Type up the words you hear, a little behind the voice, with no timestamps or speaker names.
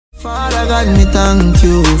Father God, me thank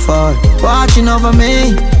you for watching over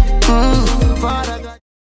me.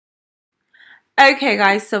 Okay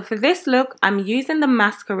guys, so for this look, I'm using the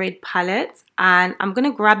Masquerade palette and I'm going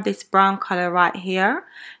to grab this brown color right here.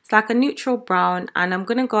 It's like a neutral brown and I'm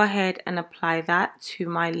going to go ahead and apply that to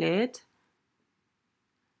my lid.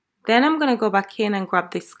 Then I'm going to go back in and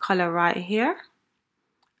grab this color right here.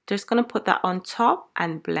 Just going to put that on top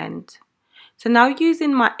and blend. So now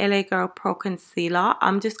using my LA Girl Pro Concealer,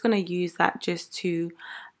 I'm just going to use that just to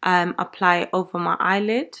apply it over my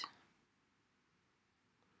eyelid.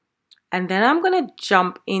 And then I'm going to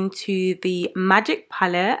jump into the Magic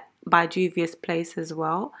Palette by Juvia's Place as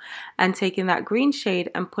well. And taking that green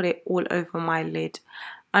shade and put it all over my lid.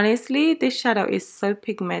 Honestly, this shadow is so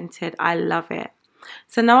pigmented. I love it.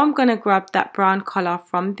 So now I'm going to grab that brown color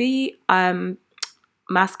from the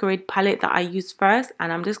Masquerade palette that I used first,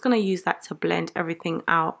 and I'm just going to use that to blend everything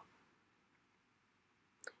out.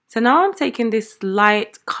 So now I'm taking this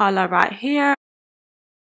light color right here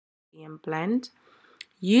and blend.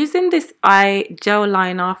 Using this eye gel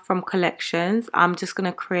liner from Collections, I'm just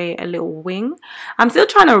going to create a little wing. I'm still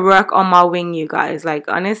trying to work on my wing, you guys, like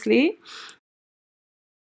honestly.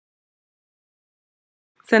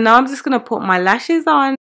 So now I'm just going to put my lashes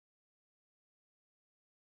on.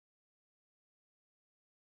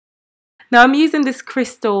 Now I'm using this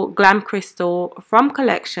glam crystal from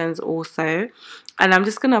Collections also, and I'm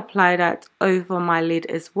just going to apply that over my lid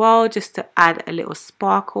as well, just to add a little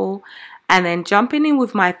sparkle. And then jumping in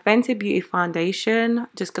with my Fenty Beauty foundation,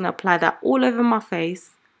 just going to apply that all over my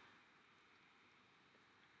face.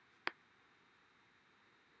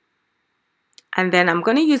 And then I'm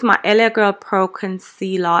going to use my LA Girl Pro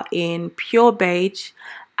Concealer in Pure Beige,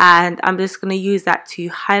 and I'm just going to use that to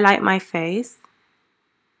highlight my face.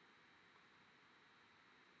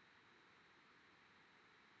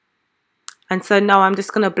 And so now I'm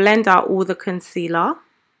just going to blend out all the concealer.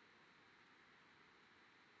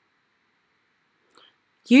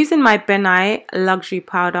 Using my Benai Luxury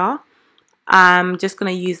Powder, I'm just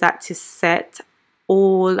going to use that to set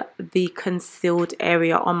all the concealed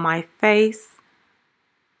area on my face.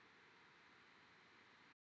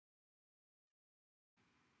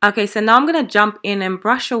 Okay, so now I'm going to jump in and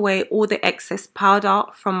brush away all the excess powder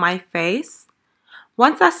from my face.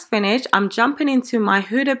 Once that's finished, I'm jumping into my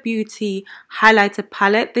Huda Beauty highlighter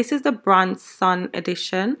palette. This is the Bronze Sun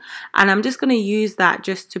edition, and I'm just going to use that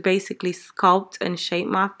just to basically sculpt and shape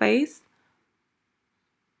my face.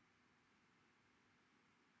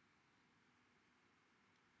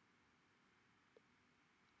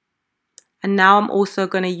 And now I'm also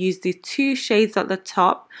going to use the two shades at the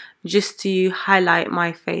top just to highlight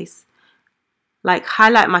my face. Like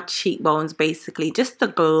highlight my cheekbones basically, just to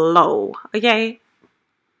glow, okay?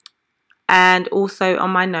 And also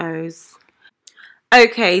on my nose.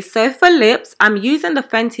 Okay, so for lips, I'm using the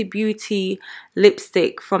Fenty Beauty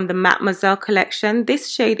lipstick from the Mademoiselle collection. This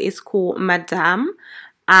shade is called Madame.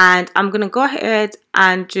 And I'm going to go ahead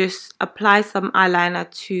and just apply some eyeliner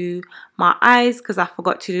to my eyes because I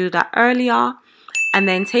forgot to do that earlier. And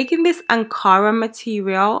then taking this Ankara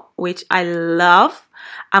material, which I love,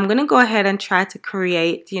 I'm going to go ahead and try to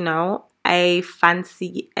create, you know, a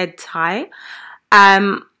fancy head tie.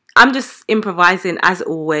 I'm just improvising as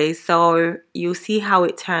always, so you'll see how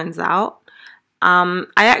it turns out. I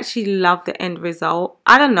actually love the end result.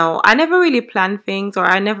 I don't know, I never really plan things, or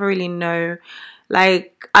I never really know.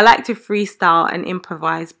 Like, I like to freestyle and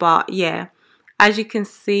improvise, but yeah, as you can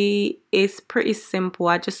see, it's pretty simple.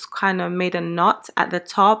 I just kind of made a knot at the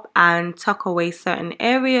top and tuck away certain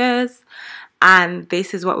areas, and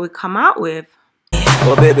this is what we come out with.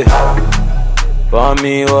 Oh baby, pour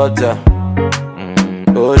me water.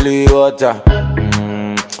 Holy water,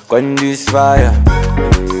 quench this fire.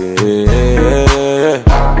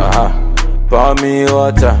 Pour me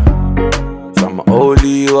water, some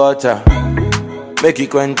holy water, make it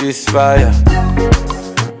quench this fire.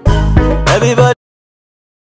 Everybody.